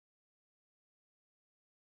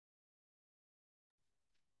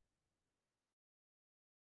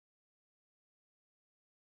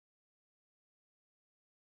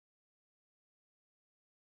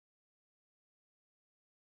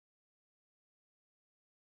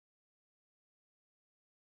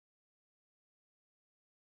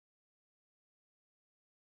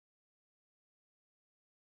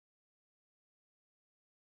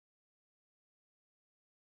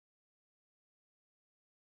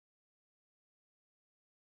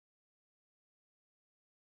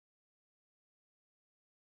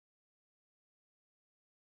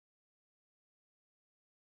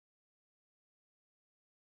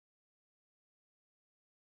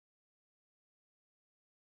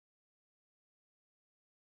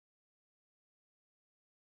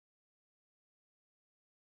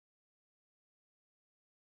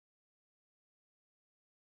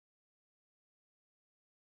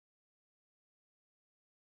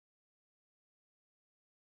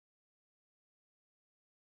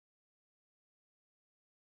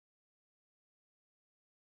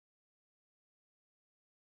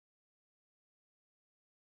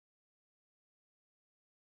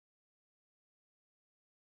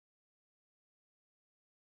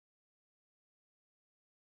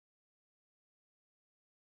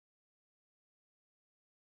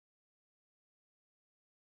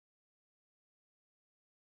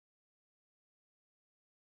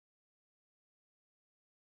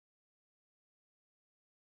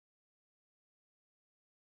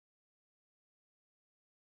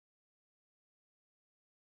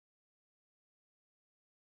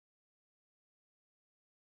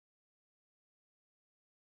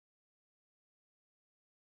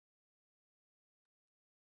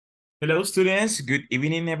Hello, students. Good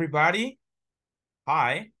evening, everybody.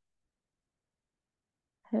 Hi.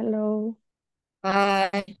 Hello.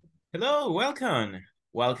 Hi. Hello, welcome.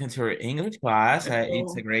 Welcome to our English class.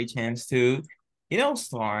 It's a great chance to,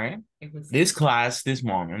 start this class this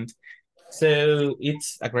moment. So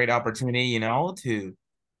it's a great opportunity, to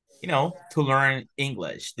learn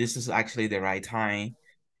English. This is actually the right time,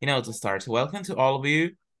 to start. So welcome to all of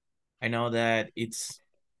you. I know that it's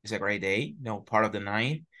a great day, part of the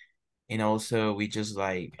night. And also we just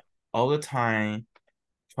like all the time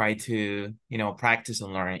try to practice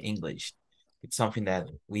and learn English. It's something that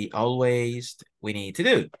we need to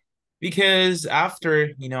do, because after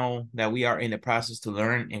that we are in the process to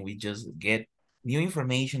learn and we just get new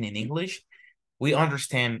information in English, we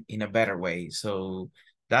understand in a better way. So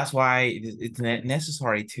that's why it's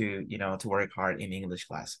necessary to to work hard in English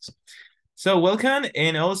classes. So welcome.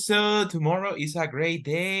 And also tomorrow is a great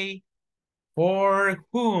day for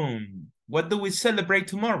whom? What do we celebrate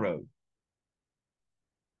tomorrow?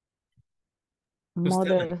 Who's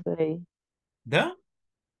telling? Mother's Day. The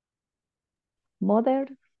Mother's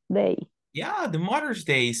Day. Yeah, the Mother's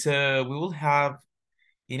Day. So we will have,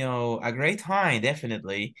 a great time,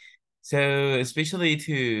 definitely. So especially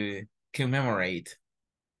to commemorate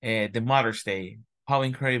the Mother's Day, how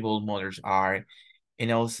incredible mothers are.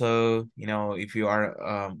 And also, if you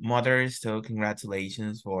are mothers, so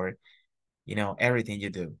congratulations for, everything you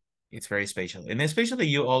do. It's very special. And especially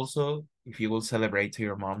you also, if you will celebrate to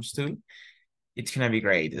your moms too, it's gonna be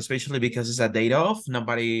great, especially because it's a day off.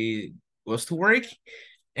 Nobody goes to work,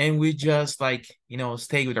 and we just like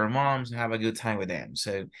stay with our moms and have a good time with them.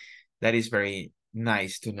 So that is very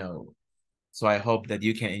nice to know. So I hope that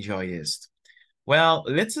you can enjoy this. Well,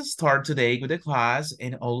 let's start today with the class.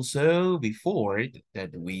 And also before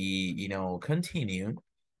that we continue,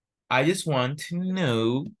 I just want to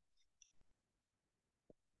know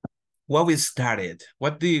what we started.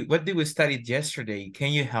 What did we study yesterday?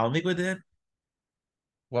 Can you help me with it?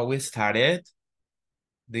 What we started?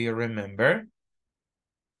 Do you remember?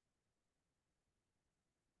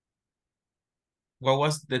 What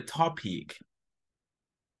was the topic?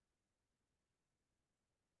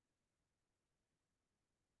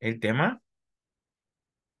 El tema?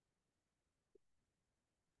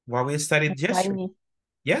 What we What studied time yesterday? is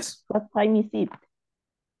Yes? what time is it?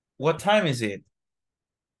 What time is it?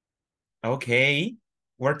 Okay.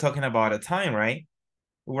 We're talking about a time, right?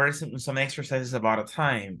 We work some exercises about a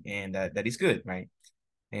time, and that is good, right?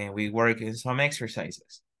 And we work in some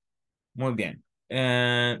exercises. Muy bien.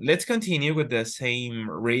 Let's continue with the same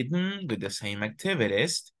rhythm, with the same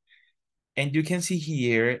activities. And you can see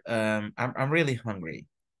here, I'm really hungry.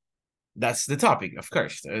 That's the topic, of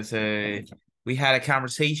course. We had a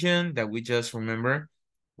conversation that we just remember.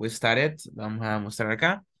 We started. Vamos a mostrar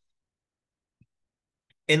acá.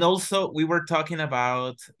 And also we were talking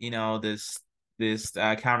about, this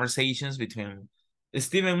conversations between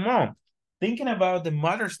Steve and Mom, thinking about the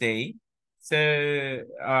Mother's Day. So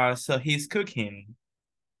he's cooking,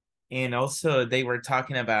 and also they were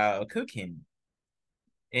talking about cooking.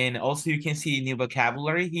 And also you can see new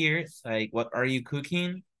vocabulary here, like what are you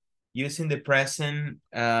cooking? Using the present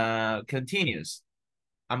continuous.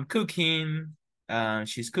 I'm cooking,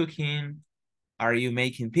 she's cooking. Are you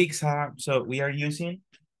making pizza? So we are using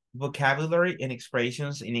vocabulary and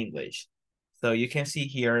expressions in English. So you can see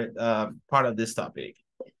here part of this topic.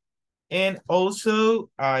 And also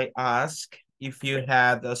I ask if you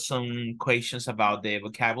had some questions about the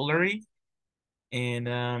vocabulary,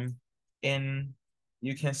 and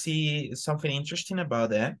you can see something interesting about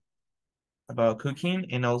that, about cooking,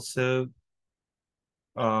 and also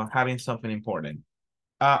having something important.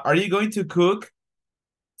 Are you going to cook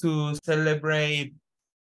to celebrate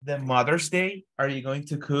the Mother's Day? Are you going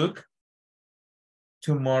to cook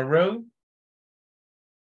tomorrow?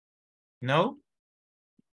 No?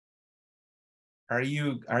 Are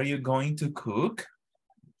you going to cook?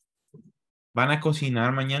 ¿Van a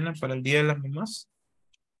cocinar mañana para el Día de las Mamás?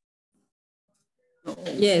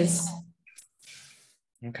 Yes.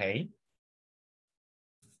 Okay.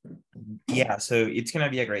 Yeah, so it's gonna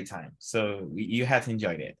be a great time. So you have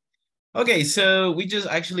enjoyed it. Okay, so we just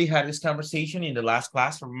actually had this conversation in the last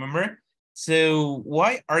class, remember? So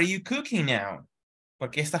why are you cooking now? ¿Por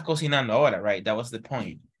qué estás cocinando ahora, right? That was the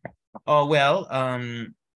point. Oh, well,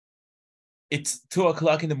 it's 2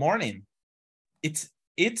 o'clock in the morning. It's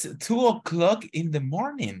 2 o'clock in the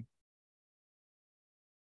morning.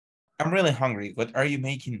 I'm really hungry. What are you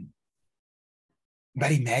making?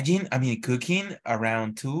 But imagine, I mean, cooking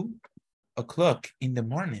around 2 o'clock in the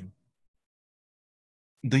morning.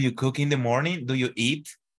 Do you cook in the morning? Do you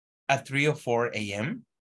eat at 3 or 4 a.m.?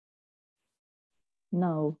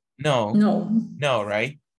 No. No, No. no,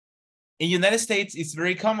 right? In United States, it's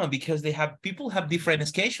very common because people have different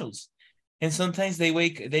schedules. And sometimes they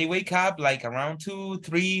wake up like around 2,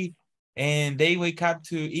 3, and they wake up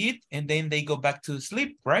to eat and then they go back to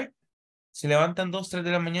sleep, right? Se levantan 2, 3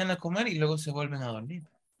 de la mañana a comer y luego se vuelven a dormir.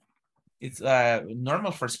 It's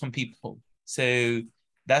normal for some people. So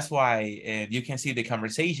that's why you can see the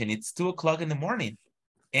conversation. It's 2 o'clock in the morning.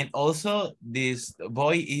 And also this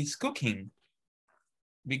boy is cooking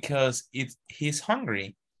because he's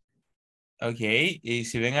hungry. Ok, y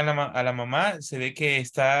si ven a la mamá, se ve que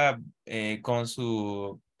está con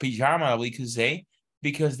su pijama, we could say,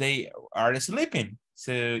 because they are sleeping.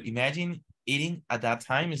 So imagine eating at that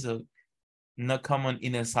time is not common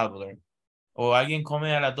in El Salvador. O alguien come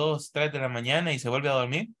a las 2, 3 de la mañana y se vuelve a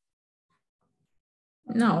dormir.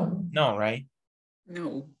 No. No, right?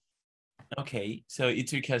 No. Okay, so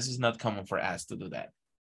it's because it's not common for us to do that.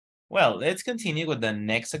 Well, let's continue with the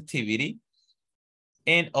next activity.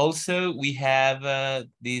 And also we have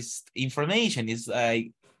this information. It's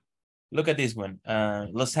like, look at this one.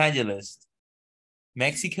 Los Angeles,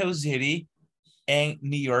 Mexico City, and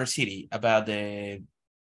New York City about the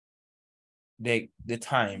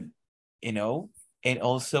time, you know. And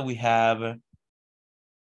also we have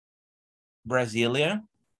Brasilia,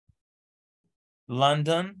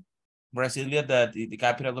 London, Brasilia, the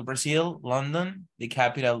capital of Brazil, London, the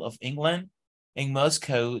capital of England, and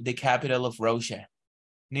Moscow, the capital of Russia.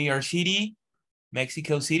 New York City,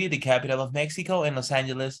 Mexico City, the capital of Mexico, and Los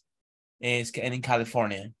Angeles is in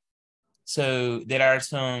California. So there are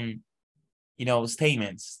some,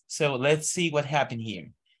 statements. So let's see what happened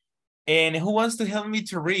here. And who wants to help me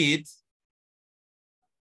to read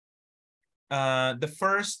the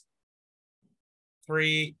first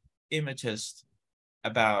 3 images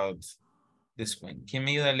about this one? ¿Quién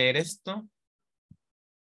me ayuda a leer esto?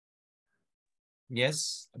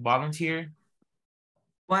 Yes, a volunteer.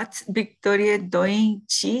 What's Victoria doing?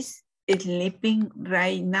 She's sleeping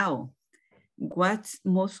right now. What's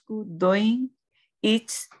Moscow doing?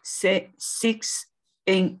 It's 6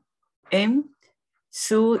 a.m.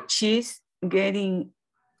 So she's getting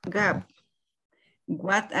up.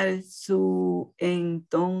 What are Sue and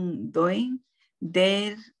Tom doing?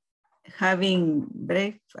 They're having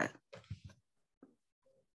breakfast.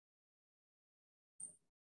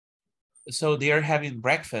 So they are having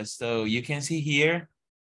breakfast. So you can see here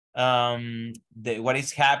what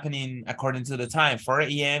is happening according to the time: 4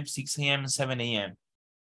 a.m., 6 a.m., 7 a.m.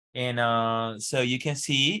 And so you can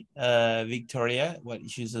see Victoria, what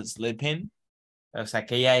she's sleeping. O sea,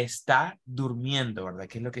 que ella está durmiendo, ¿verdad?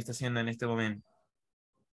 ¿Qué es lo que está haciendo en este momento?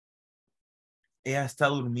 Ella está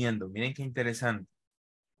durmiendo. Miren qué interesante.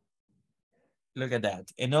 Look at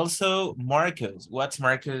that. And also Marcus. What's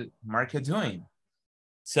Marcus doing?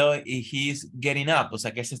 So he's getting up. O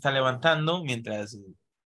sea, que se está levantando mientras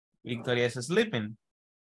Victoria is sleeping.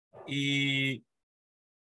 Y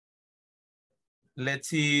let's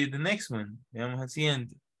see the next one. Veamos el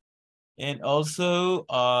siguiente. And also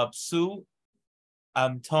Sue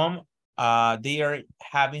and Tom, they are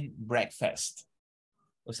having breakfast.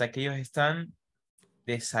 O sea, que ellos están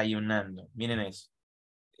desayunando. Miren eso.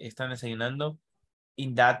 Están desayunando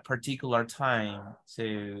in that particular time. So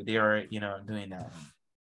they are, doing that.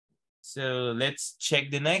 So let's check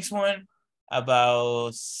the next one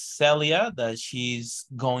about Celia, that she's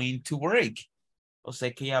going to work. O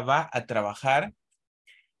sea, que ella va a trabajar.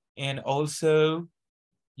 And also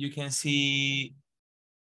you can see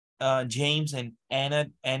James and Anna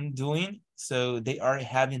doing. So they are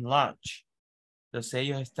having lunch. Entonces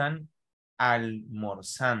ellos están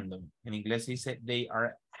almorzando. En inglés se dice they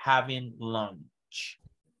are having lunch.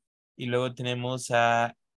 Y luego tenemos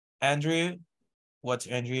a Andrew. What's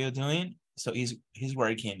Andrew doing? So he's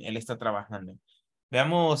working. Él está trabajando.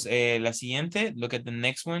 Veamos la siguiente. Look at the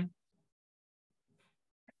next one.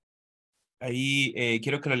 Ahí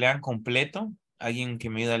quiero que lo lean completo. Alguien que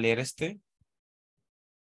me ayude a leer este.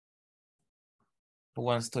 Who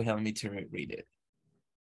wants to help me to read it?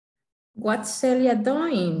 What's Celia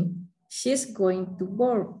doing? She's going to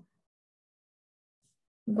work.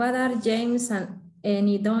 What are James and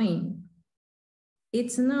Annie doing?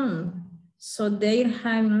 It's noon, so they're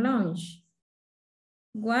having lunch.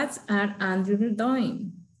 What are Andrew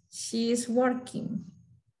doing? She is working.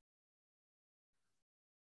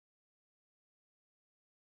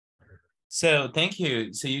 So thank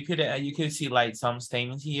you. So you could see like some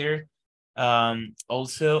statements here.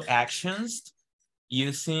 Also actions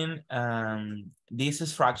using this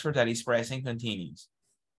structure that is present continuous.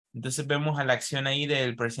 Entonces vemos a la acción ahí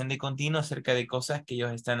del presente continuo acerca de cosas que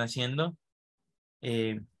ellos están haciendo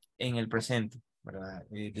en el presente, ¿verdad?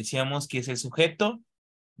 Decíamos que es el sujeto,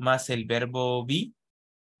 más el verbo be,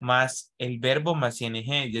 más el verbo más ing.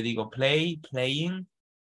 Yo digo play, playing,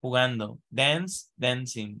 jugando. Dance,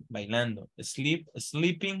 dancing, bailando. Sleep,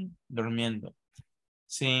 sleeping, durmiendo.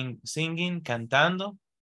 Sing, singing, cantando.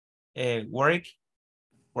 Work,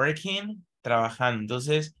 working, trabajando.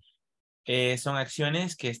 Entonces, son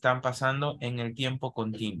acciones que están pasando en el tiempo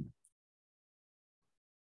continuo.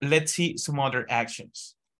 Let's see some other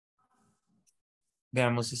actions.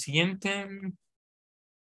 Veamos el siguiente.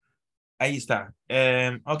 Ahí está.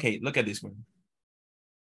 Okay, look at this one.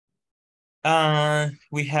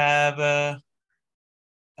 We have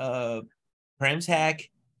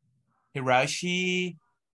Premsack, Hirashi,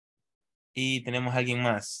 y tenemos a alguien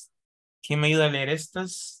más. ¿Quién me ayuda a leer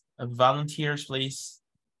estas? Volunteers, please.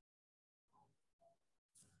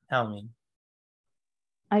 Help me.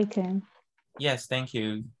 I can. Yes, thank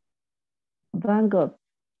you. Van Gogh,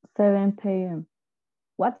 7 p.m.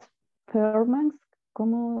 What's Perman's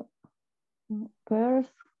como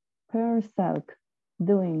Persalk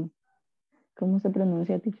doing? ¿Cómo se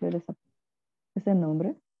pronuncia, teacher, ese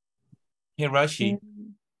nombre? Hirashi.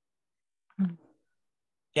 Mm.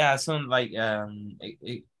 Yeah, some like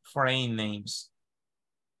foreign names.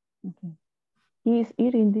 Okay. He's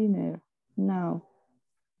eating dinner now.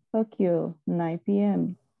 Tokyo, 9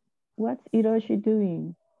 p.m. What's Hiroshi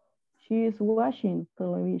doing? She is watching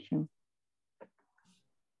television.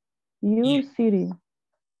 Your city.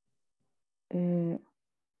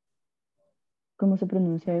 ¿Cómo se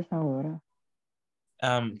pronuncia esa hora?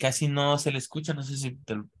 Casi no se le escucha, no sé si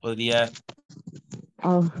te lo podría...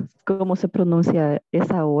 Oh, ¿cómo se pronuncia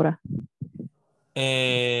esa hora?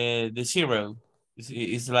 The zero.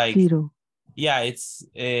 It's like... Zero. Yeah, it's...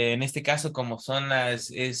 en este caso, como son las...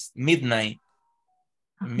 Es midnight.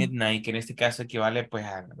 Ajá. Midnight, que en este caso equivale pues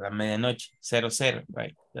a la medianoche. 00,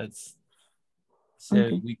 right? That's... So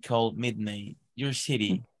Okay. we call midnight. Your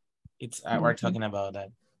city. It's... we're talking about that.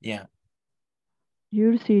 Yeah.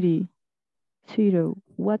 Your city. Zero.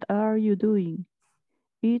 What are you doing?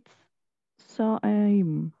 It's so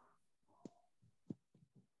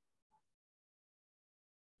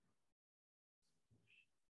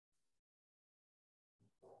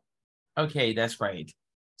Okay, that's right.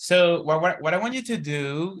 So what I want you to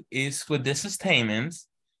do is with this statement,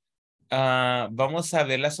 vamos a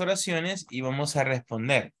ver las oraciones y vamos a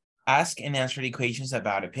responder. Ask and answer the questions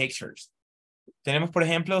about the pictures. Tenemos, por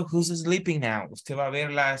ejemplo, who's sleeping now? Usted va a ver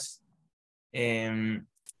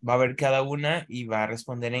va a ver cada una y va a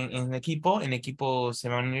responder en equipo. En equipo se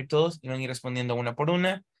van a unir todos y van a ir respondiendo una por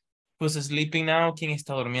una. Who's sleeping now? ¿Quién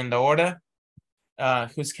está durmiendo ahora?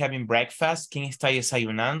 Who's having breakfast? ¿Quién está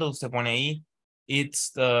desayunando? Usted pone ahí.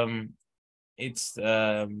 It's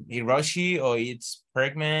Hiroshi or it's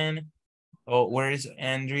Bergman or where is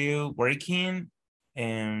Andrew working?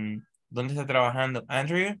 ¿Dónde está trabajando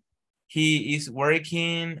Andrew? He is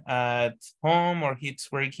working at home or he's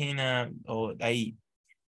working ahí.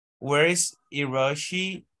 Where is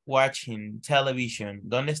Hiroshi watching television?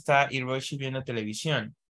 ¿Dónde está Hiroshi viendo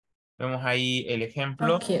televisión? Vemos ahí el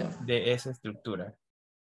ejemplo de esa estructura.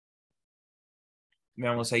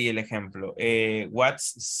 Veamos ahí el ejemplo.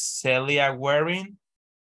 What's Celia wearing?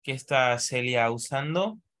 ¿Qué está Celia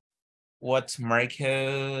usando? What's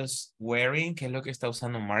Marcus wearing? ¿Qué es lo que está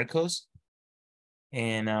usando Marcos?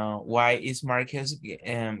 And why is Marcus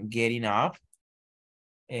getting up?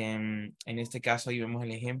 En este caso ahí vemos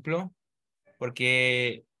el ejemplo. ¿Por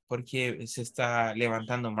qué se está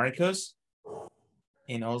levantando Marcos?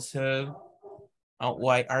 And also,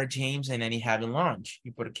 why are James and Annie having lunch?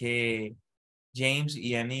 ¿Y por qué James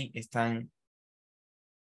y Annie están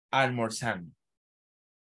almorzando?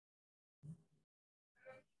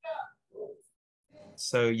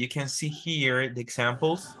 So you can see here the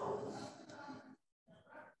examples.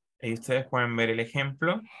 Ahí ustedes pueden ver el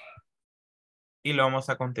ejemplo y lo vamos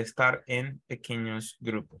a contestar en pequeños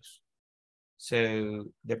grupos.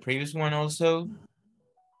 So the previous one also,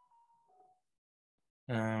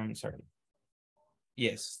 sorry.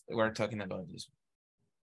 Yes, we're talking about this one.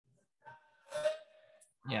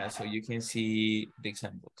 Yeah, so you can see the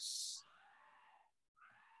examples.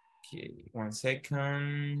 Okay, 1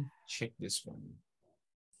 second, check this one.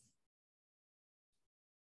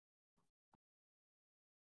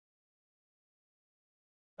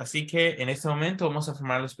 Así que en este momento vamos a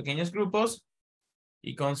formar los pequeños grupos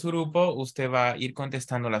y con su grupo usted va a ir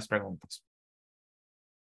contestando las preguntas.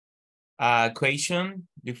 Question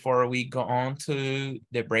before we go on to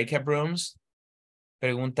the breakout rooms.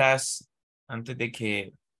 Preguntas antes de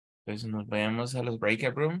que pues, nos vayamos a los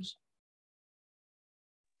breakout rooms.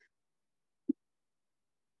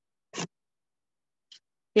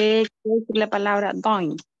 ¿Qué quiere decir la palabra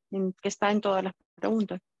doing? Que está en todas las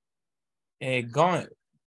preguntas. Going,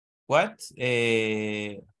 what?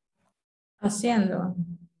 Haciendo.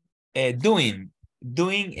 Doing.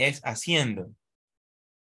 Doing es haciendo.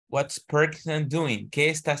 What's Perkman doing? ¿Qué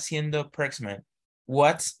está haciendo Perkman?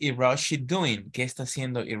 What's Hiroshi doing? ¿Qué está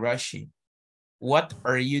haciendo Hiroshi? What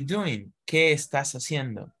are you doing? ¿Qué estás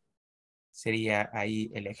haciendo? Sería ahí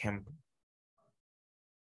el ejemplo.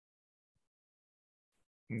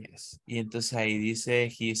 Yes. Y entonces ahí dice,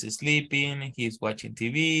 he's sleeping, he's watching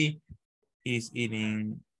TV, he's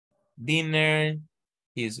eating dinner,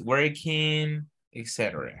 he's working,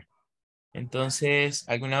 etc. Entonces,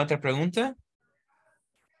 ¿alguna otra pregunta?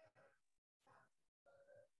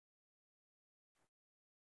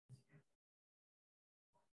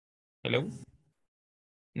 Hello?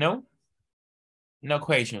 No? No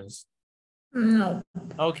questions. No.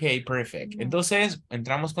 Ok, perfect. Entonces,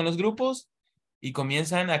 entramos con los grupos y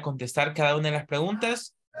comienzan a contestar cada una de las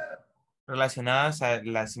preguntas relacionadas a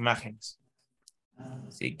las imágenes.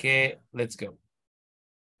 Así que, let's go.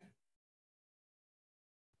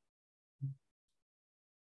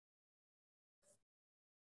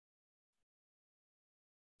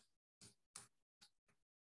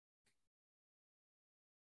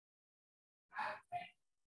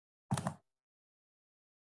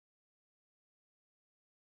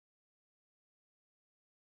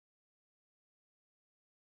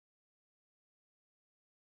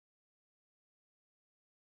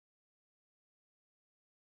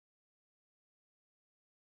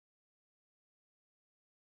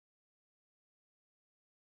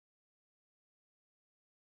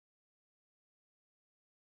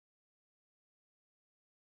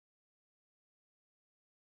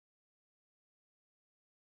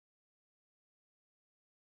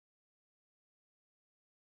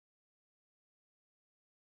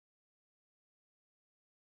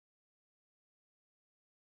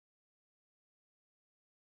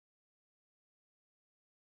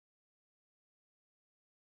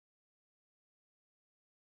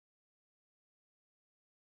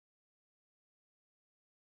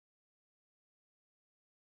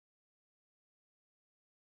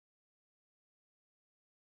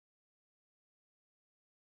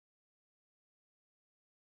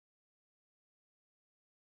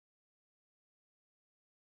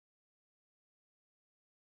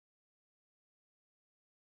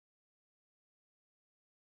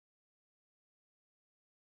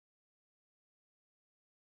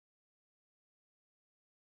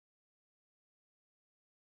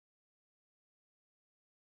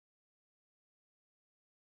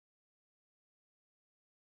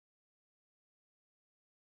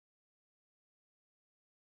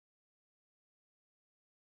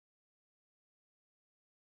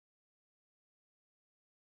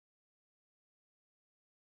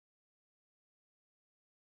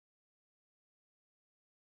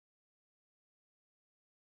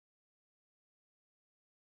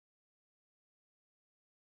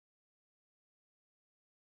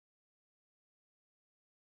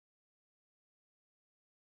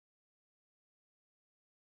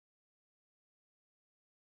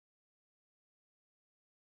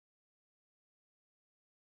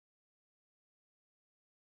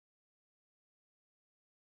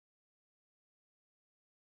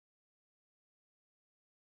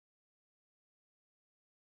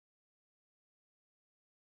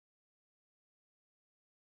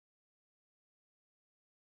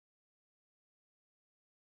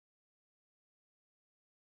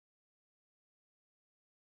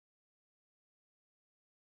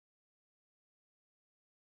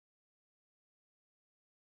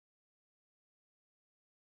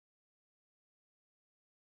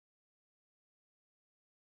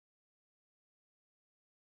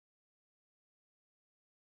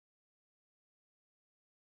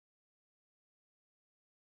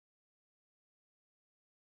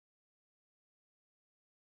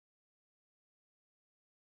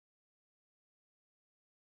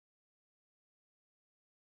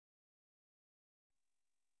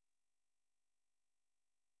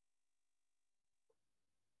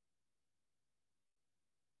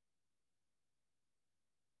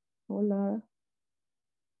 Hola.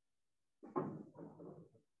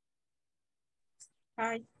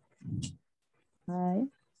 Hi. Hi.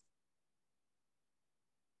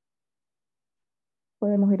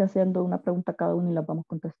 Podemos ir haciendo una pregunta cada uno y las vamos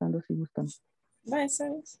contestando si gustan. Bye,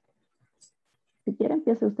 ¿sabes? Si quiere,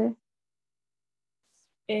 empiece usted.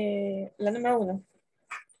 La número 1.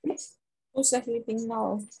 Who's sleeping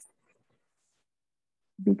now?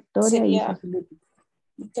 Victoria is Sería asleep.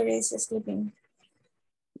 Victoria is sleeping.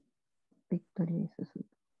 Victoria is asleep.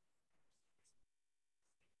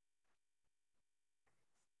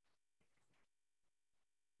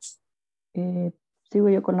 Sigo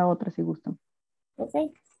yo con la otra si gustan.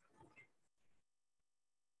 Okay.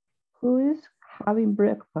 Who is having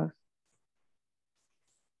breakfast?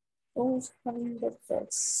 Who's having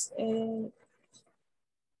breakfast?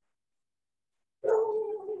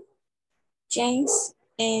 James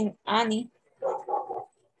and Annie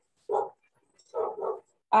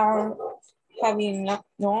are having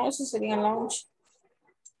no, eso sería lunch.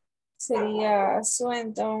 Sería Sue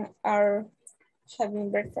and Tom are having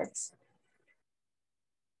breakfast.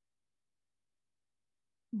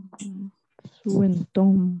 Sue and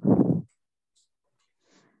Tom.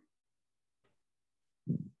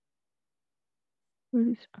 Where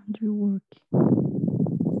is Andrew working?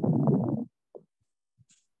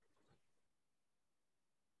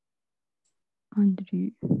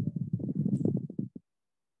 Andrew.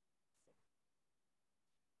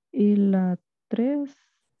 Y la 3.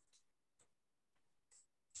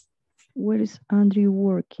 Where is Andrew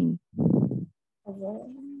working?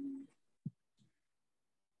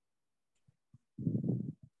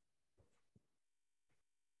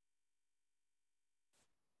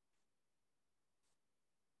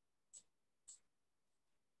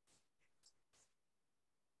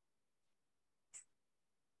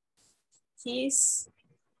 He's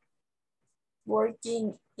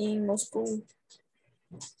working in Moscow.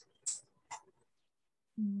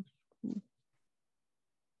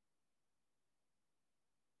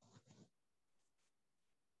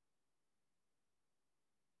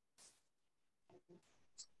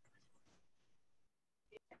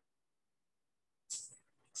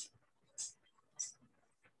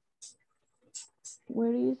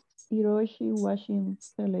 Where is Hiroshi watching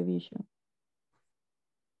television?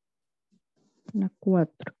 La 4.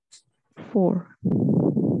 4.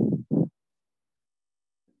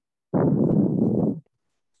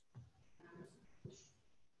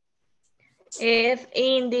 Is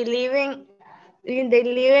in the living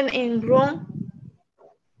room.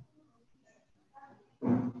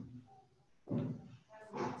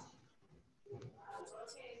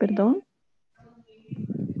 ¿Perdón?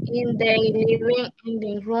 In the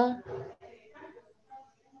room.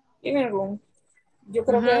 Living room. Yo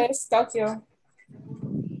creo que es Tokio.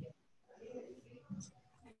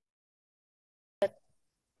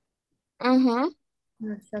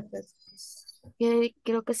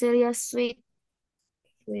 Creo que sería sweet.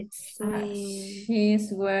 Sweet.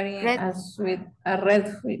 She's wearing Red. a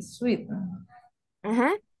red suit.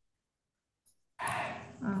 Ajá.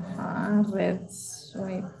 Ajá, red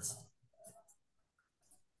suit.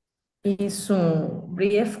 Y su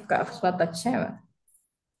briefcase, su atacheva.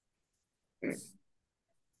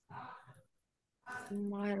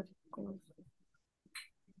 Marcos.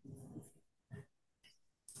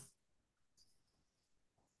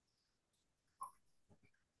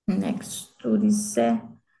 Next to dice,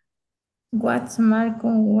 what's Marco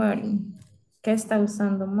wearing? ¿Qué está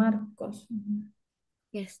usando Marcos?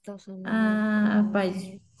 ¿Qué está usando? Ah,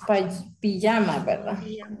 pijama, ¿verdad?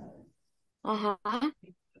 Pijama. Ajá.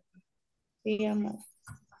 Pijama.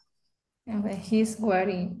 A ver, he's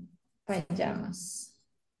wearing pajamas.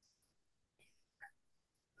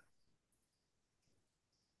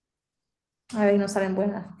 A ver, no salen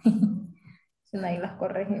buenas. Si no, ahí las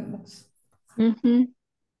corregimos.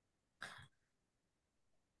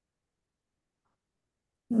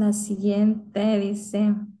 La siguiente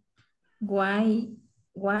dice, why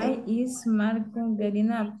is Marco getting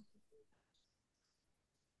up?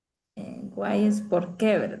 Why es por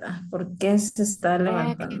qué, ¿verdad? ¿Por qué se está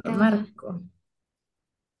levantando Marco?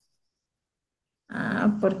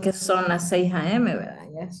 Ah, porque son las 6 a.m., ¿verdad?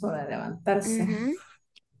 Ya es hora de levantarse.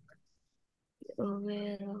 A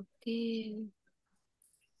ver, aquí.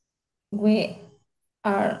 We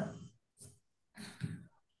are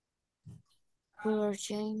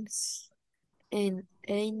James and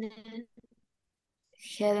Anne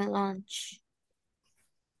had lunch.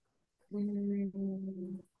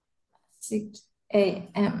 6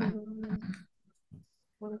 a.m.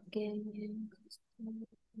 Porque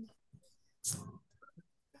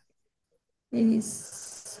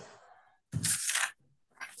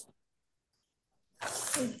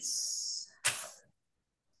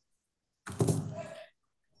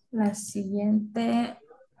La siguiente,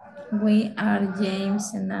 we are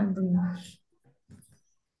James and Andrew.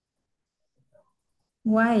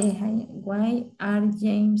 Why are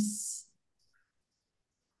James?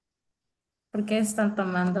 ¿Por qué están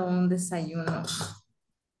tomando un desayuno?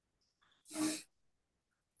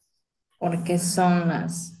 Porque son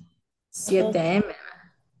las 7 a.m.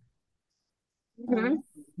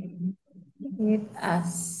 It at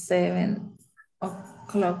 7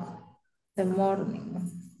 o'clock the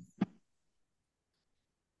morning.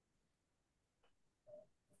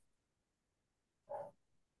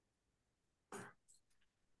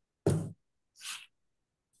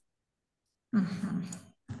 Mhm.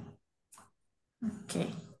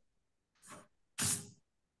 Okay.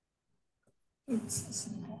 It's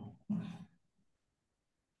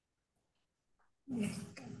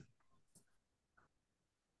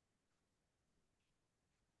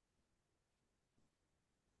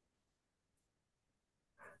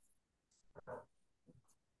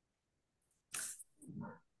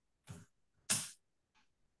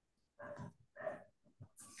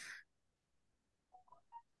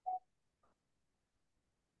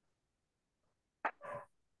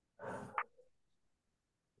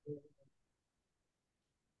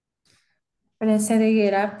Pero ese de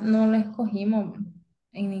get up no lo escogimos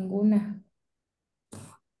en ninguna.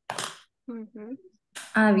 Ujú.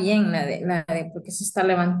 Ah, bien, la de porque se está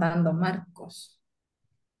levantando Marcos.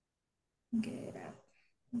 Get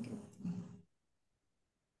up. Get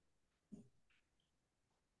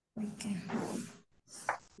 ¿por qué?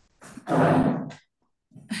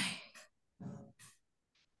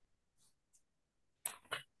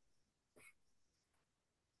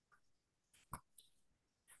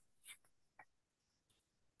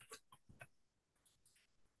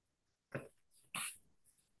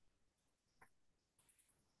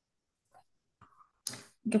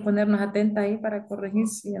 Hay que ponernos atentas ahí para corregir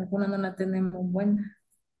si alguna no la tenemos buena.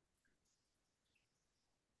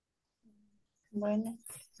 Bueno,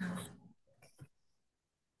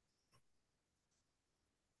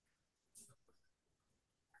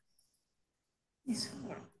 Eso.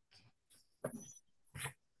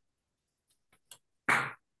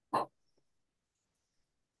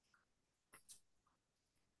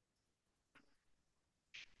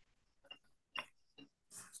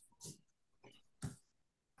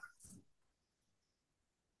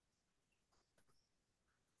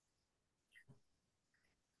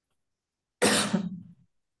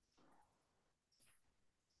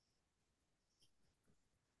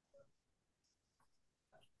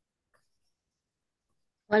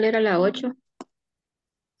 ¿Cuál era la 8?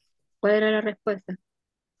 ¿Cuál era la respuesta?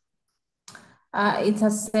 Ah, it's a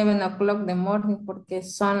 7 o'clock the morning porque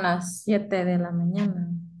son las 7 de la mañana.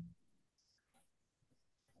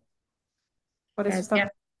 Por eso Gracias.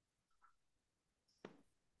 está.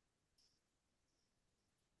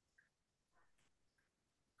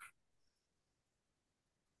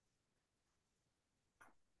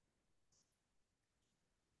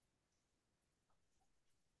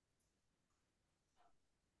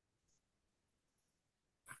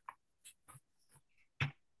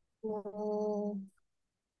 Mm,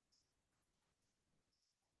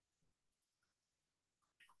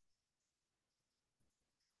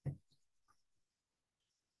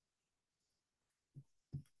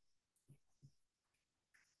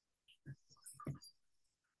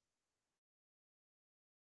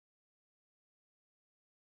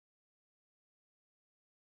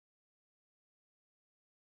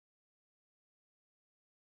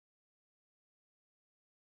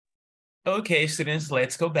 Okay, students,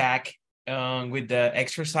 let's go back. With the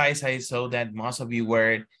exercise, I saw that most of you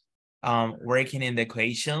were working in the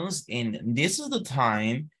equations, and this is the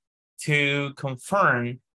time to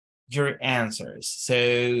confirm your answers.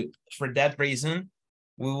 So for that reason,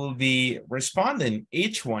 we will be responding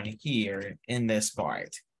each one here in this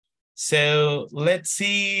part. So let's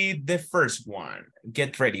see the first one.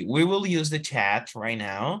 Get ready. We will use the chat right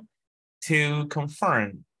now to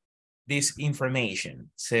confirm this information.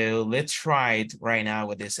 So let's try it right now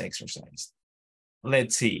with this exercise.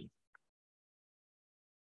 Let's see.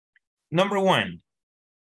 Number one.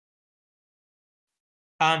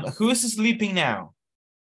 Who's sleeping now?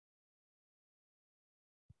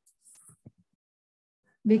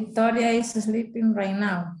 Victoria is sleeping right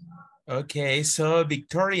now. Okay, so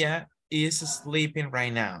Victoria is sleeping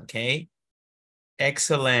right now, okay?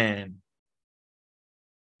 Excellent.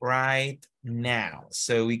 Right now.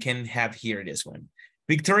 So we can have here this one.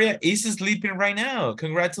 Victoria is sleeping right now.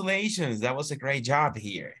 Congratulations. That was a great job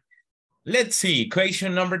here. Let's see.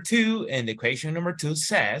 Equation number 2. And equation number 2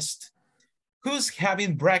 says, who's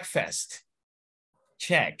having breakfast?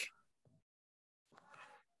 Check.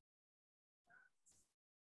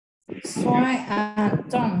 Soy and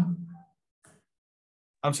Tom.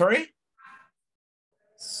 I'm sorry?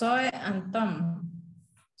 Soy and Tom.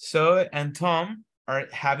 So and Tom are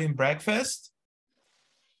having breakfast?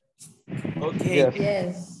 Okay. Yes.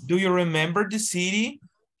 Yes. Do you remember the city?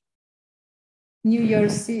 New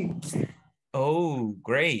York City. Oh,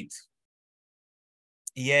 great.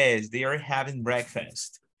 Yes, they are having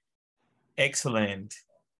breakfast. Excellent.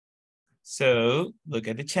 So look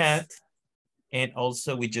at the chat. And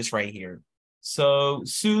also we just right here. So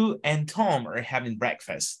Sue and Tom are having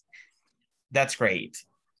breakfast. That's great.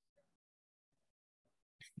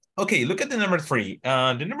 Okay, look at the number 3.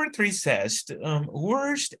 The number 3 says,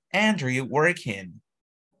 where's Andrew working?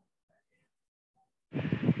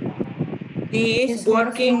 He is He's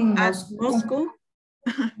working working at Moscow.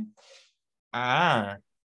 Moscow.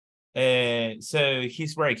 So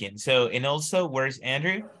he's working. So, and also, where's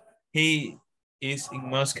Andrew? He is in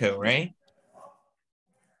Moscow, right?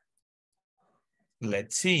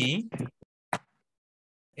 Let's see.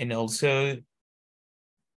 And also,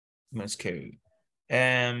 Moscow.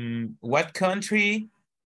 What country?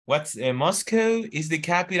 What's Moscow is the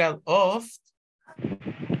capital of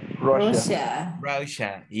Russia.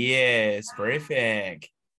 Russia. Yes, perfect.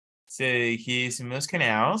 So he's in Moscow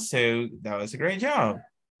now. So that was a great job.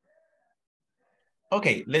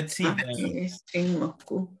 Okay, let's see. He is in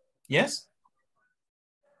Moscow. Yes?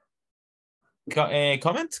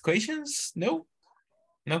 Comments? Questions? No?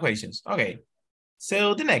 No questions. Okay.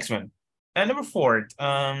 So the next one. Number 4.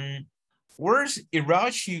 Where's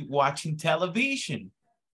Irashi watching television?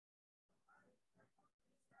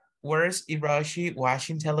 Where's Irashi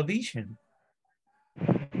watching television?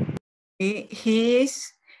 He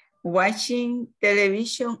is watching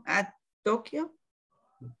television at Tokyo.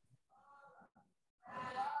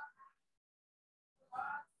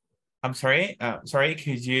 I'm sorry. Sorry,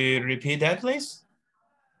 could you repeat that, please?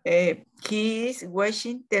 He is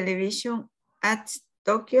watching television at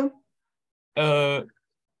Tokyo.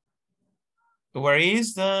 Where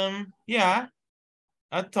is yeah,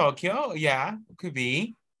 at Tokyo, yeah, could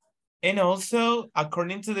be. And also,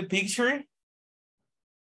 according to the picture,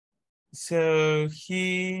 so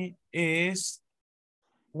he is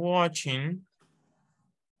watching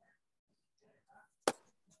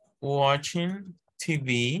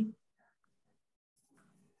TV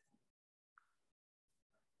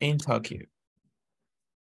in Tokyo.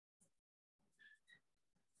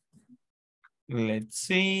 Let's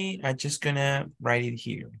see, I'm just gonna write it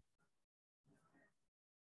here.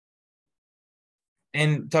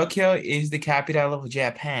 And Tokyo is the capital of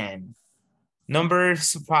Japan. Number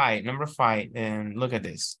 5, and look at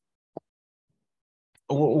this.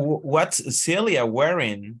 What's Celia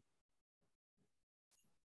wearing?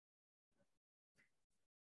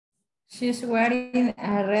 She's wearing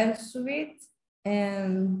a red suit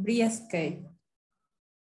and briefcase.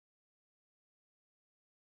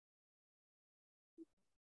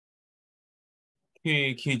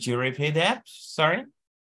 Could you repeat that? Sorry.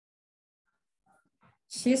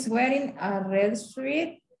 She's wearing a red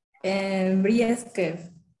suit and briefcase.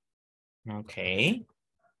 Okay.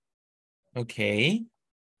 Okay.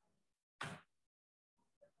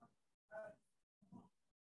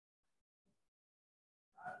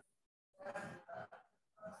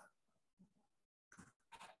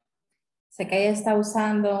 Sé que ella está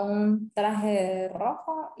usando un traje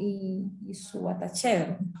rojo y su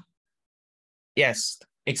atachero. Yes,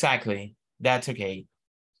 exactly. That's okay.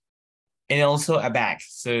 And also a bag.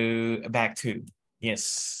 So a bag too.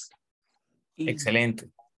 Yes. Excellent.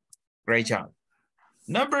 Great job.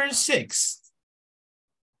 Number 6.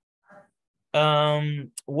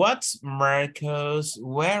 What's Marcos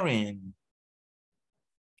wearing?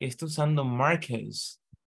 ¿Qué está usando Marcos?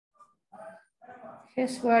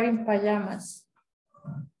 He's wearing pajamas.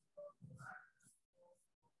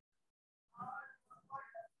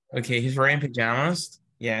 Okay, he's wearing pajamas.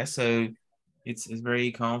 Yeah, so it's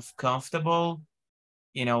very comfortable,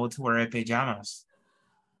 you know, to wear pajamas.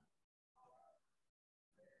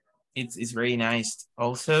 It's very nice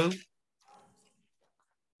also.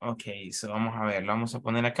 Okay, so vamos a ver, lo vamos a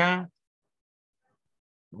poner acá.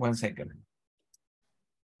 1 second.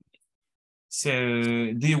 So,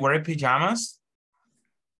 do you wear pajamas?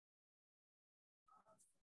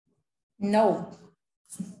 No.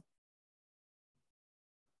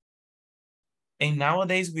 And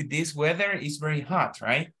nowadays with this weather, it's very hot,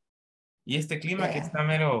 right? Y este clima que está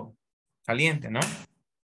mero caliente, ¿no?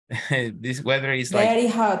 This weather is like... Very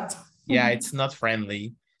hot. Yeah, it's not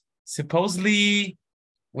friendly. Supposedly,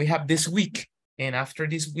 we have this week. And after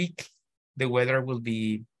this week, the weather will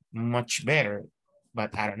be much better.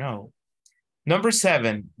 But I don't know. Number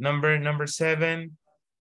 7. Number 7.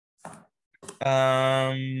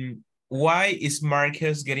 Why is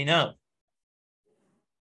Marcus getting up?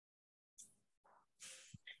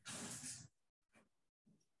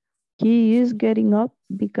 He is getting up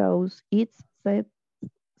because it's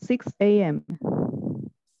 6 a.m.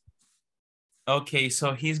 Okay,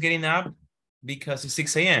 so he's getting up because it's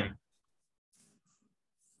 6 a.m.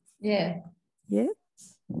 Yeah. Yeah.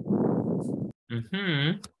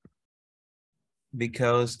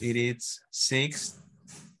 Because it is 6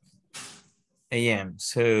 a.m.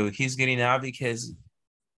 So he's getting up because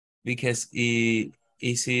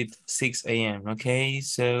is it 6 a.m.? Okay,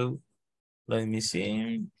 so let me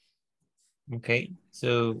see. Okay,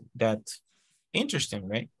 so that's interesting,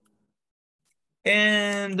 right?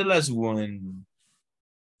 And the last one.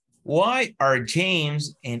 Why are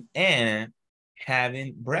James and Anna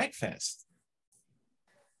having breakfast?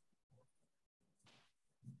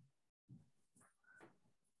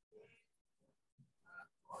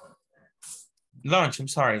 Lunch, I'm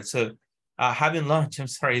sorry. So having lunch, I'm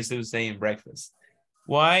sorry, instead of saying breakfast.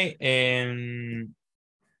 Why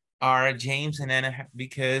are James and Anna,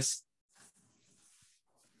 because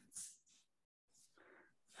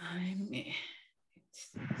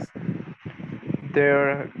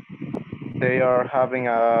they are having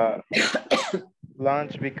a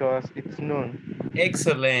lunch because it's noon.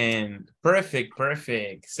 excellent, perfect,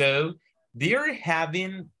 perfect. So they're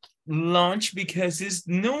having lunch because it's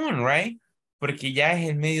noon, right? Porque ya es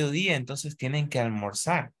el mediodía, entonces tienen que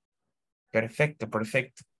almorzar. Perfecto,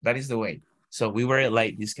 perfecto. That is the way. So we were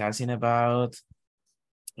like discussing about,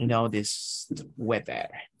 you know, this weather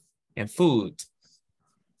and food.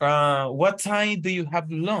 What time do you have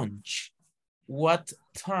lunch? What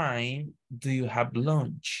time do you have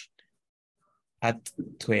lunch? At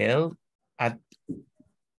 12? At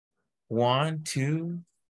 1, 2?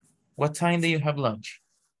 What time do you have lunch?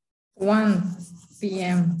 1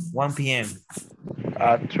 p.m. 1 p.m.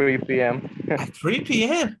 At 3 p.m. At 3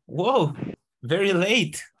 p.m. Whoa, very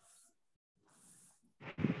late.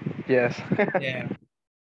 Yes. Yeah.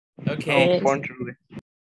 Okay. Unfortunately.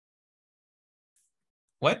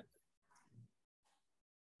 What?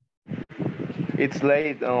 It's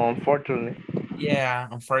late, unfortunately. Yeah,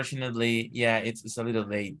 unfortunately, yeah, it's a little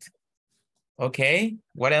late. Okay,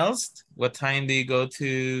 what else? What time do you go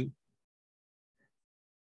to?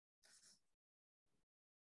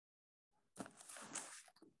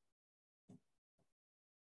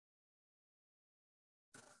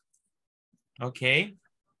 Okay.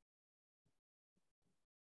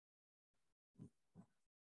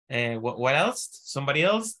 What else? Somebody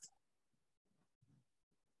else?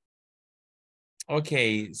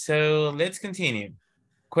 Okay, so let's continue.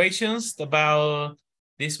 Questions about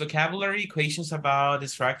this vocabulary, questions about the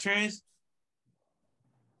structures.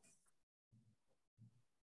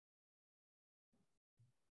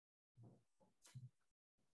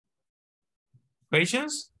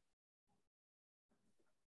 Questions?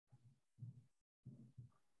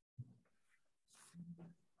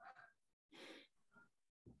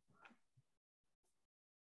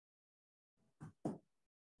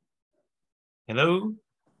 Hello?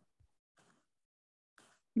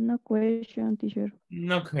 No question, teacher.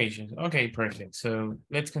 No questions. Okay, perfect. So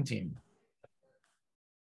let's continue.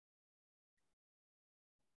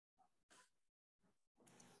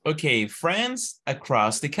 Okay, friends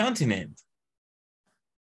across the continent.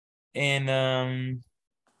 And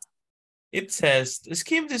it says,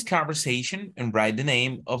 skip this conversation and write the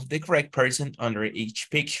name of the correct person under each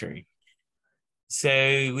picture. So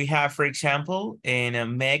we have, for example,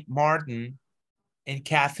 Meg Martin and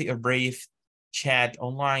Kathy are brave chat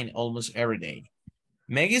online almost every day.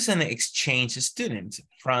 Meg is an exchange student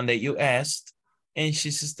from the US and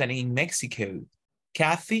she's studying in Mexico.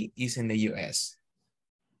 Kathy is in the US.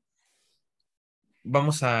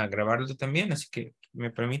 Vamos a grabarlo también, así que me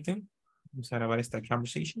permiten. Vamos a grabar esta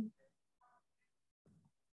conversation.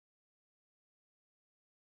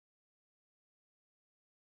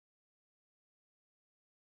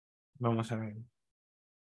 Vamos a ver.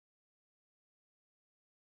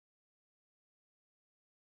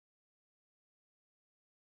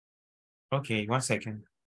 Okay, 1 second.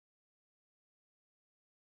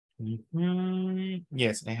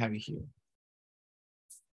 Yes, I have it here.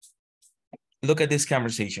 Look at this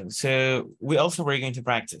conversation. So we also were going to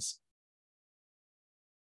practice.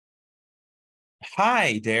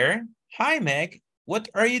 Hi there. Hi, Meg. What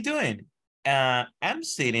are you doing? I'm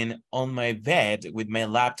sitting on my bed with my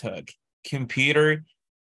laptop, computer.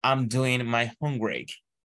 I'm doing my homework.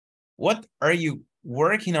 What are you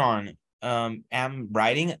working on? I'm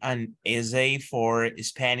writing an essay for a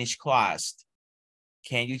Spanish class.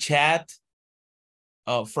 Can you chat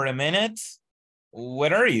for a minute?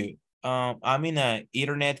 Where are you? I'm in an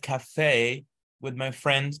internet cafe with my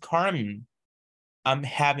friend Carmen. I'm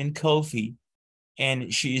having coffee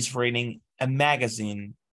and she is reading a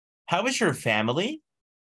magazine. How is your family?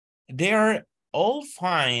 They are all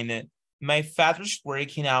fine. My father's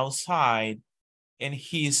working outside and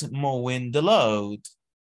he's mowing the lawn.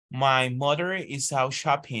 My mother is out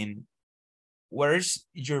shopping. Where's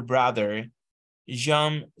your brother?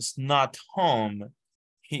 John's not home.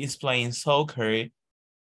 He is playing soccer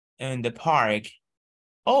in the park.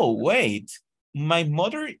 Oh, wait. My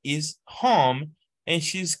mother is home and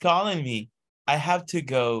she's calling me. I have to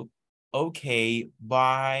go. Okay,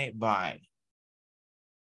 bye.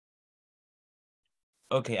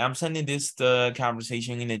 Okay, I'm sending this the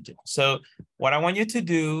conversation in it. So what I want you to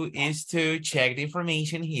do is to check the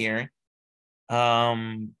information here.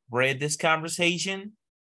 Read this conversation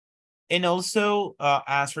and also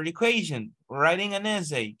answer the equation. Writing an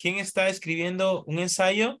essay. ¿Quién está escribiendo un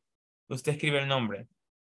ensayo? Usted escribe el nombre.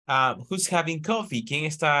 Who's having coffee? ¿Quién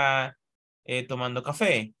está tomando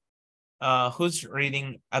café? Who's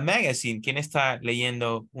reading a magazine? ¿Quién está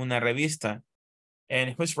leyendo una revista?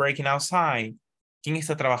 And who's working outside? ¿Quién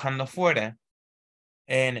está trabajando afuera?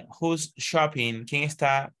 And who's shopping? ¿Quién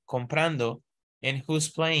está comprando? And who's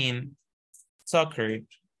playing soccer?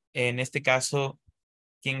 En este caso,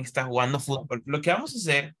 ¿quién está jugando fútbol? Lo que vamos a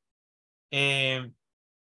hacer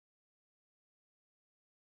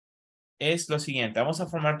es lo siguiente. Vamos a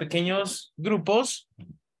formar pequeños grupos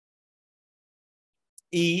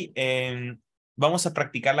y vamos a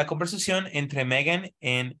practicar la conversación entre Megan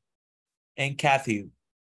y Kathy.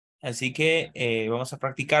 Así que vamos a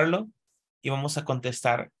practicarlo y vamos a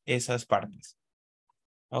contestar esas partes.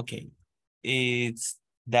 Ok. Is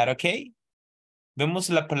that okay? Vemos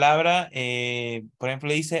la palabra, por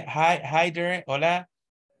ejemplo, dice, hi there, hola,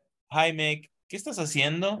 hi Meg, ¿qué estás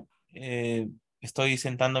haciendo? Estoy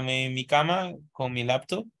sentándome en mi cama con mi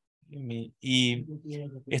laptop y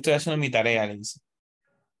estoy haciendo mi tarea, le dice.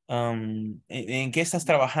 ¿En qué estás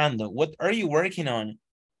trabajando? What are you working on?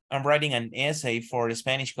 I'm writing an essay for the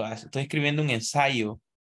Spanish class. Estoy escribiendo un ensayo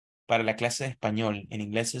para la clase de español. En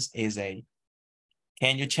inglés es essay.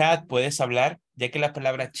 Can you chat? ¿Puedes hablar? Ya que la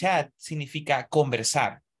palabra chat significa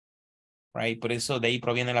conversar. Right? Por eso de ahí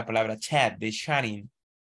proviene la palabra chat, de chatting.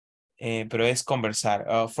 Pero es conversar.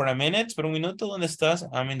 For a minute, por un minuto, ¿dónde estás?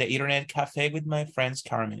 I'm in the internet cafe with my friends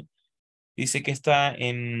Carmen. Dice que está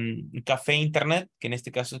en un café internet, que en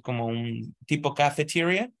este caso es como un tipo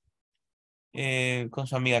cafeteria, con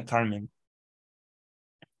su amiga Carmen.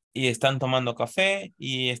 Y están tomando café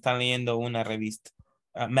y están leyendo una revista,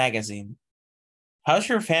 magazine. How's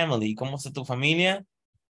your family? ¿Cómo está tu familia?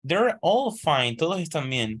 They're all fine. Todos están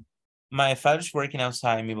bien. My father's working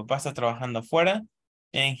outside. Mi papá está trabajando afuera.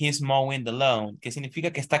 And he's mowing the lawn. Que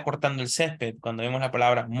significa que está cortando el césped. Cuando vemos la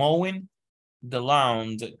palabra mowing the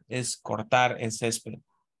lawn es cortar el césped.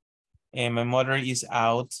 And my mother is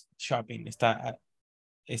out shopping.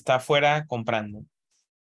 Está afuera comprando.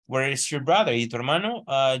 Where is your brother? ¿Y tu hermano?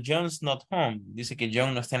 John's not home. Dice que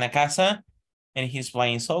John no está en la casa. And he's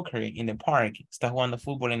playing soccer in the park. Está jugando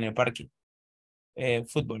fútbol en el parque.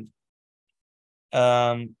 Fútbol.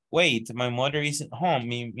 Wait, my mother isn't home.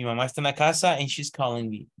 Mi mamá está en la casa and she's calling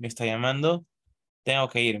me. Me está llamando. Tengo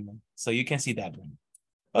que irme. So you can see that one.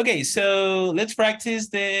 Okay, so let's practice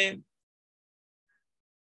the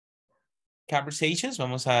conversations.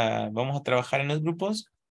 Vamos a trabajar en los grupos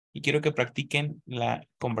y quiero que practiquen la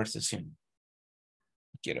conversación.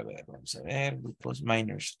 Quiero ver, vamos a ver, grupos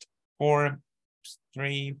minors. 4,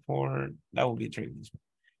 3, 4, that will be 3.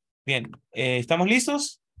 Bien, ¿estamos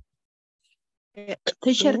listos?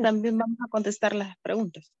 Teacher, también vamos a contestar las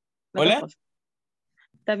preguntas. Las dos ¿Hola? cosas.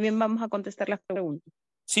 También vamos a contestar las preguntas.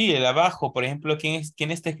 Sí, el abajo, por ejemplo,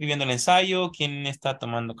 ¿quién está escribiendo el ensayo? ¿Quién está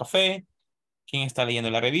tomando café? ¿Quién está leyendo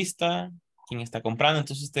la revista? ¿Quién está comprando?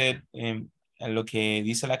 Entonces usted lo que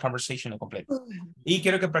dice la conversation lo completa. Y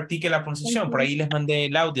quiero que practique la pronunciación. Por ahí les mandé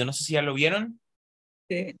el audio. No sé si ya lo vieron.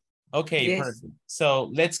 Sí. Okay, Yes. perfect. So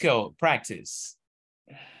let's go. Practice.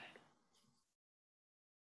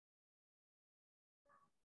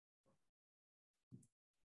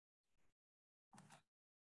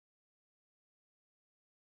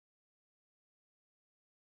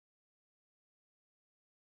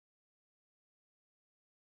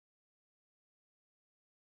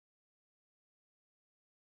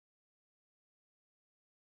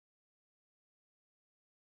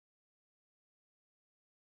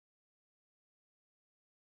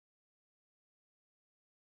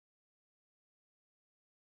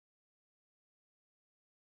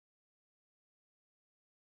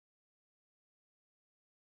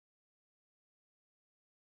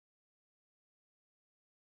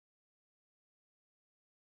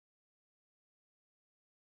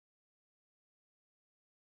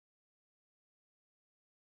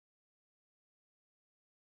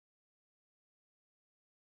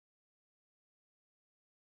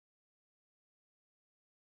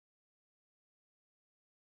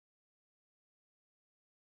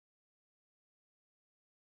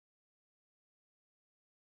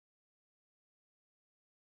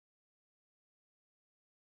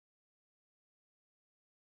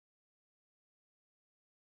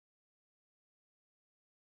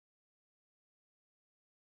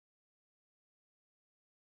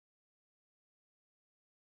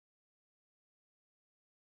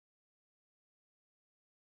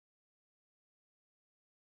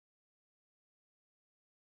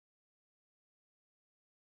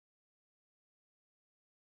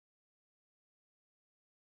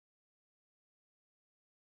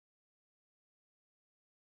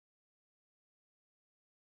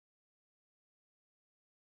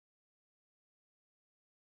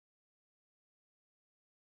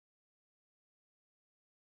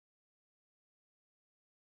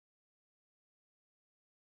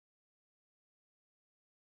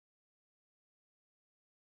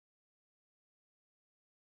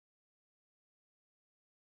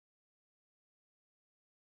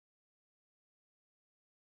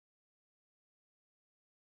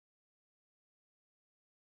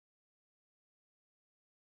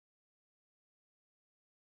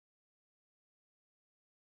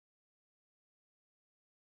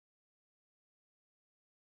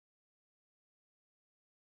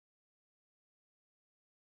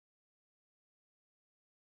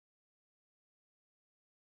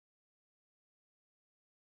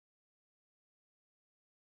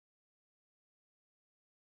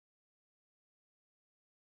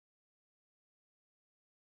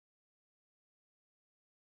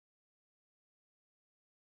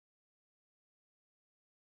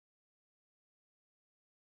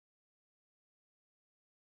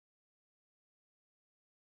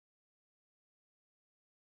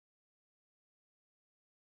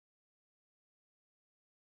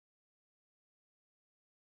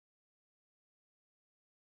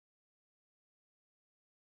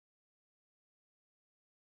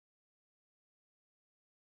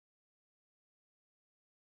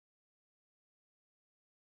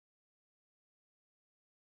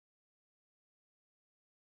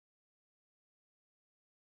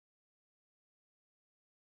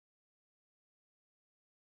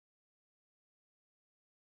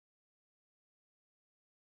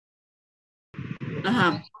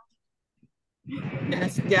 Ajá.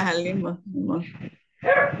 Ya salimos.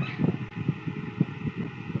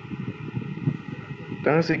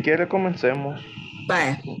 Entonces, si quiere, comencemos.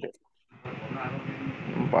 Bye.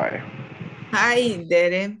 Bye. Hi,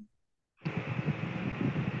 Dere.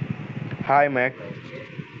 Hi, Meg.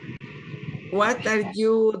 What are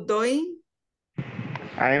you doing?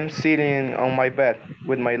 I'm sitting on my bed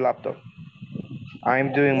with my laptop.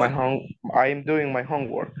 I'm doing What, my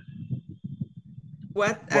homework.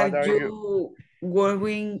 what What are are you? you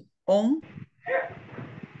working on?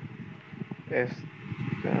 Es-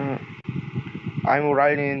 uh, I'm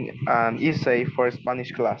writing an essay for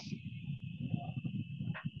Spanish class.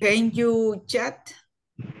 Can you chat?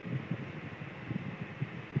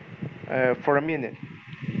 For a minute.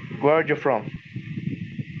 Where are you from?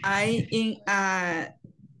 I in a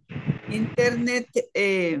internet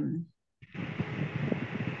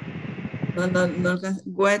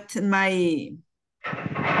what my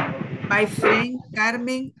friend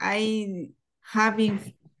Carmen, I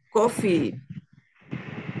having coffee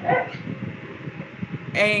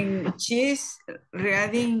and she's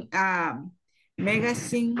reading a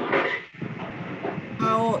magazine.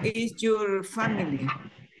 How is your family?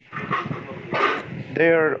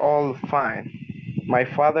 They're all fine. My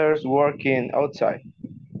father's working outside.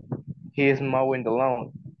 He is mowing the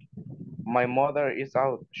lawn. My mother is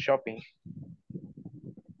out shopping.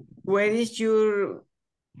 Where is your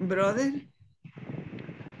brother?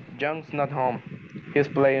 John's not home. He's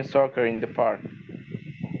playing soccer in the park.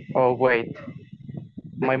 Oh, wait.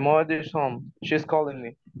 My mother is home. She's calling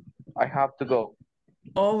me. I have to go.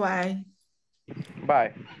 Oh, bye.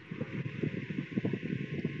 Bye.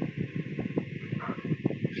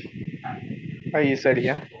 Ahí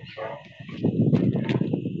sería.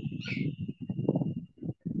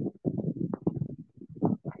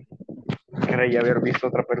 Creí haber visto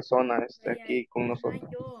otra persona aquí con nosotros.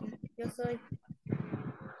 Yo soy.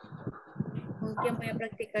 ¿Con quién voy a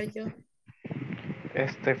practicar yo?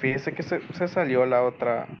 Fíjese que se salió la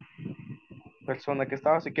otra persona que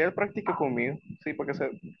estaba. Si quiere, practique conmigo. Sí, porque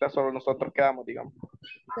ya solo nosotros quedamos, digamos.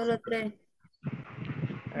 Solo 3.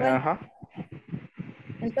 Bueno, Ajá.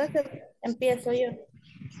 entonces empiezo yo.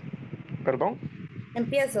 ¿Perdón?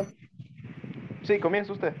 Empiezo. Sí,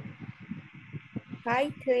 comienza usted. Hi,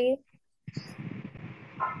 Tree.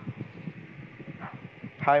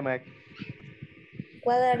 Hi, Mike.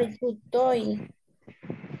 What are you doing?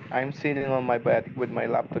 I'm sitting on my bed with my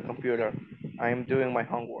laptop computer. I'm doing my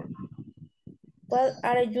homework. What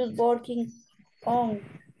are you working on?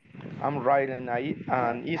 I'm writing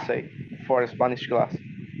an essay for a Spanish class.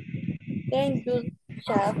 Can you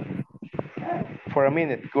chat? For a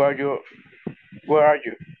minute, where are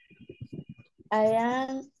you?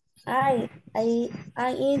 I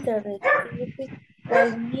internet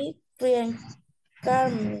with me friend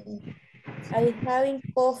Carmen. I having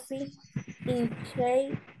coffee in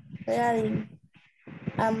shade reading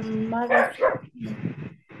a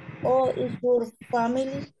magazine. Oh, is your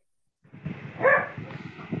family?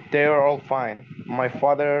 They are all fine. My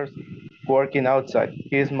father's working outside.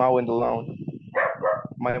 He's mowing the lawn.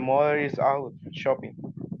 My mother is out shopping.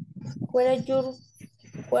 Where is your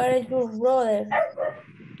Where is your brother?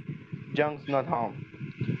 John's not home.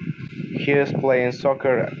 He is playing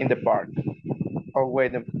soccer in the park. Oh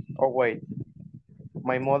wait, oh wait.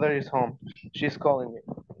 My mother is home. She's calling me.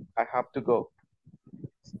 I have to go.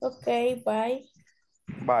 Okay, bye.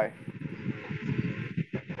 Bye.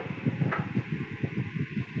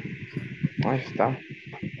 Ahí está.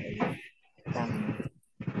 Estamos.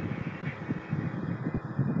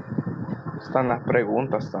 Están las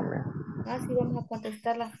preguntas también. Así vamos a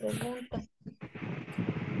contestar las preguntas.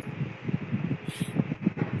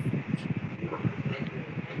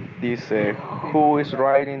 Dice, who is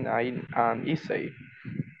writing an essay?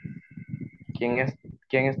 ¿Quién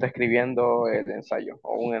está escribiendo el ensayo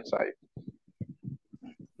o un ensayo?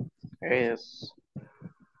 Es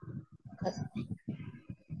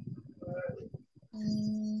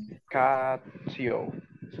Katio.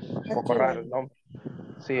 Un poco raro el nombre.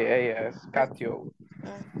 Sí, ella es Katio.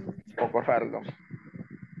 Un poco raro el nombre.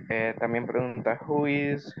 También pregunta, who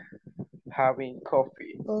is having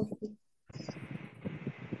coffee? Coffee.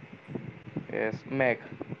 Es Meg.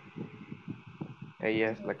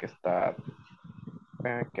 Ella es la que está...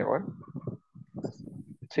 ¿qué bueno?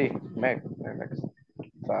 Sí, Meg. Es la que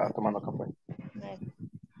está tomando café.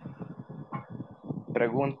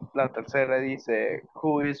 La tercera dice,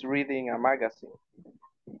 who is reading a magazine?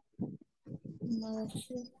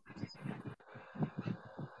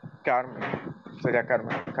 Carmen. Sería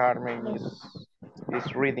Carmen. Carmen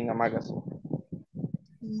is reading a magazine.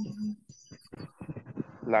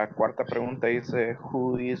 La cuarta pregunta dice,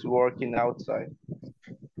 who is working outside?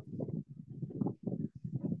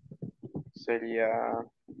 Sería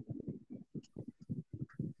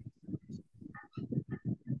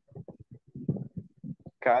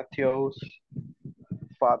Katio's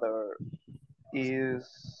father is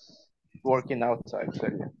working outside.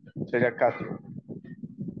 Sería Katio.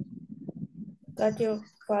 Got your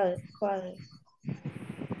father.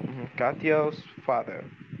 Katio's father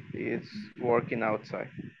is working outside.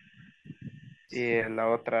 Y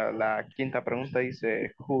la quinta pregunta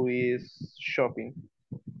dice, who is shopping?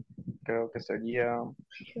 Creo que sería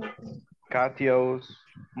Katio's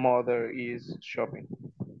mother is shopping.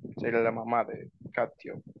 Sería la mamá de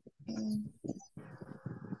Katio.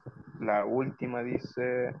 La última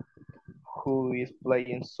dice, who is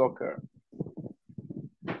playing soccer?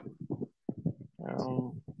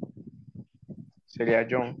 Sería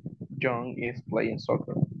John. John is playing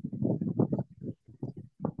soccer.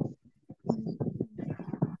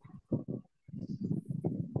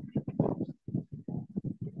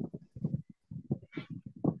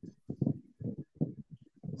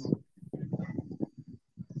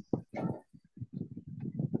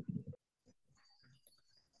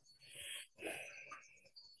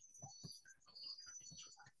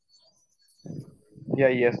 Y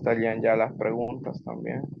ahí estarían ya las preguntas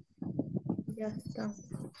también. Ya está.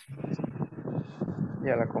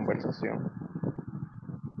 Ya la conversación.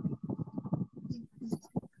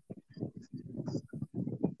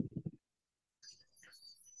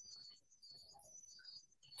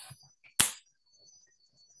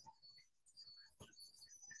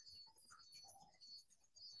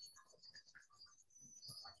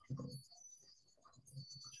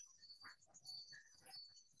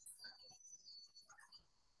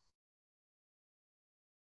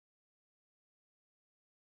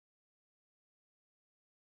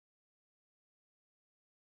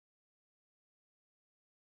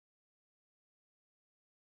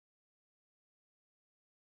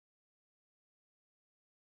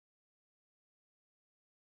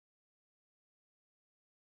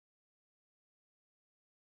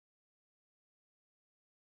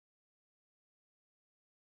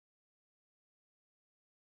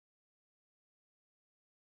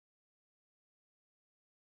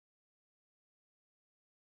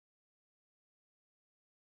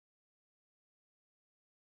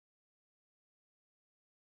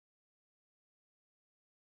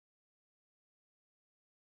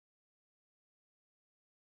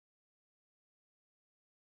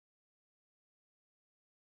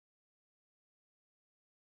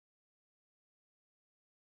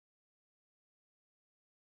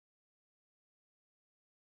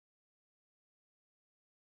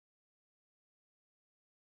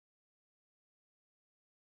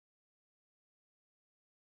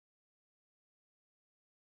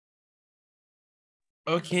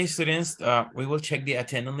 Okay, students, we will check the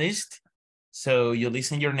attendance list. So you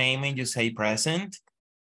listen your name and you say present.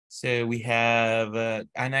 So we have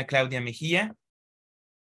Ana Claudia Mejia.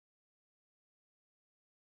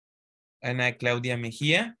 Ana Claudia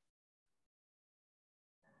Mejia.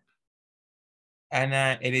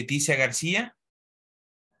 Ana Leticia García.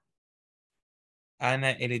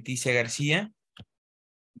 Ana Leticia García.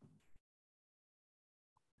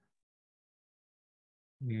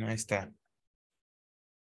 No está.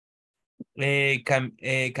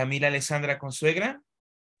 Camila Alessandra Consuegra.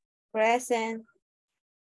 Present.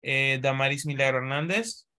 Damaris Milagro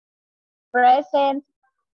Hernández. Present.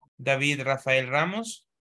 David Rafael Ramos.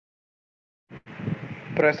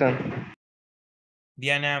 Present.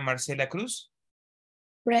 Diana Marcela Cruz.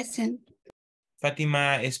 Present.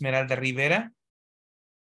 Fátima Esmeralda Rivera.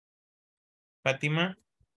 Fátima.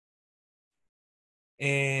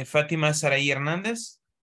 Fátima Saraí Hernández.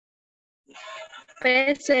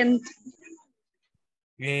 Present.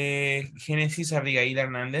 Génesis Abigail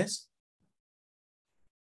Hernández.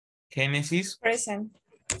 Génesis. Present.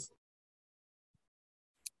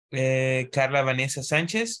 Carla Vanessa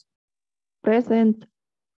Sánchez. Present.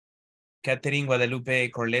 Catherine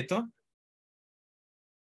Guadalupe Corleto.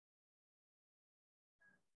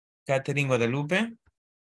 Catherine Guadalupe.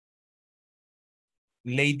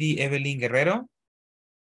 Lady Evelyn Guerrero.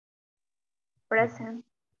 Present.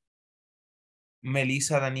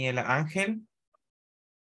 Melissa Daniela Ángel.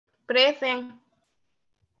 Present.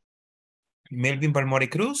 Melvin Balmore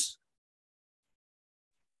Cruz.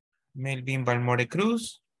 Melvin Balmore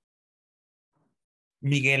Cruz.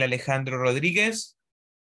 Miguel Alejandro Rodríguez.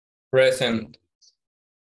 Present.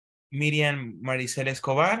 Miriam Maricel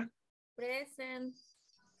Escobar. Present.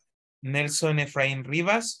 Nelson Efraín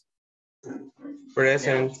Rivas.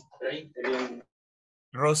 Present.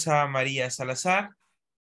 Rosa María Salazar.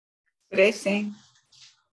 Present.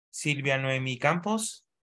 Silvia Noemí Campos.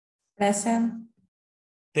 Present.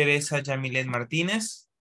 Teresa Yamilet Martínez.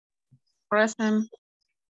 Present.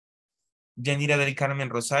 Yanira del Carmen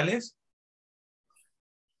Rosales.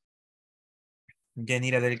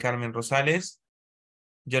 Yanira del Carmen Rosales.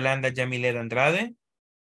 Yolanda Yamilet Andrade.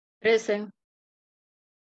 Present.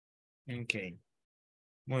 Ok.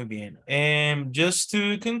 Muy bien. Just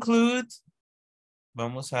to conclude,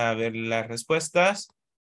 vamos a ver las respuestas.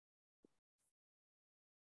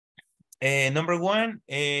 Number one,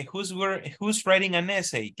 who's writing an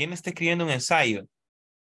essay? ¿Quién está escribiendo un ensayo?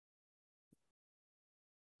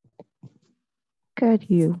 Got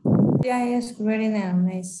you. Yeah, is reading an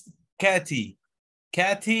essay. Katy.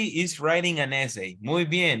 Katy is writing an essay. Muy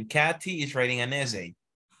bien. Katy is writing an essay.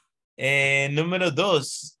 Número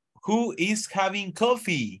dos, who is having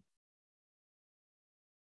coffee?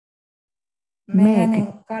 Megan Meg.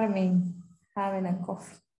 and Carmen having a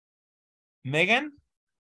coffee. Megan?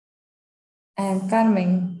 And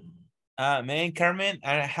Carmen. Megan and Carmen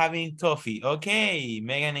are having coffee. Okay,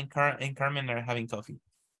 Megan and Carmen are having coffee.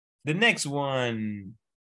 The next one.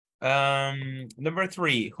 Number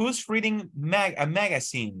three, who's reading a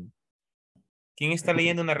magazine? ¿Quién está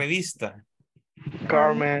leyendo una revista?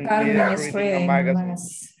 Carmen is reading a magazine.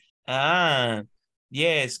 Ah,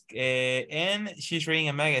 yes, and she's reading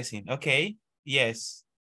a magazine. Okay, yes.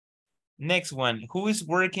 Next one, who is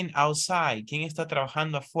working outside? ¿Quién está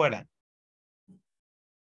trabajando afuera?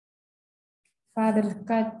 Father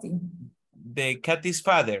Cathy. The Cathy's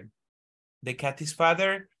father. The Cathy's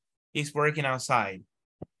father is working outside.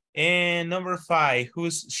 And number five,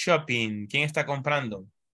 who's shopping? ¿Quién está comprando?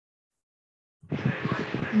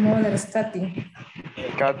 Mother's Cathy.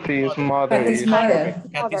 Cathy's mother Cathy's is mother.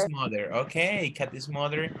 shopping. Cathy's mother. Okay, Cathy's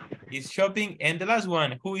mother is shopping. And the last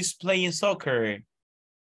one, who is playing soccer?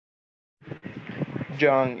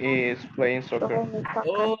 John is playing soccer.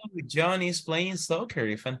 Oh, John is playing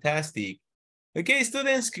soccer. Fantastic. Okay,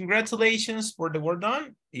 students, congratulations for the work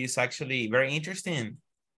done. It's actually very interesting.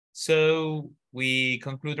 So we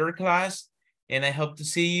conclude our class and I hope to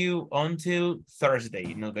see you until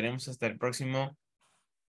Thursday. Nos veremos hasta el próximo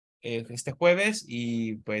este jueves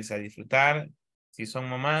y pues a disfrutar. Si son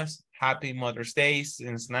mamás, happy Mother's Day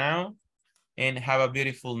since now and have a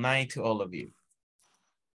beautiful night to all of you.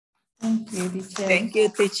 Thank you, teacher. Thank you,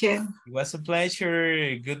 teacher. It was a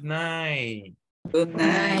pleasure. Good night. Good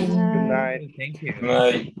night. Good night. Thank you.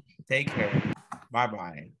 Bye. Take care.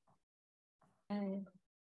 Bye-bye. Bye.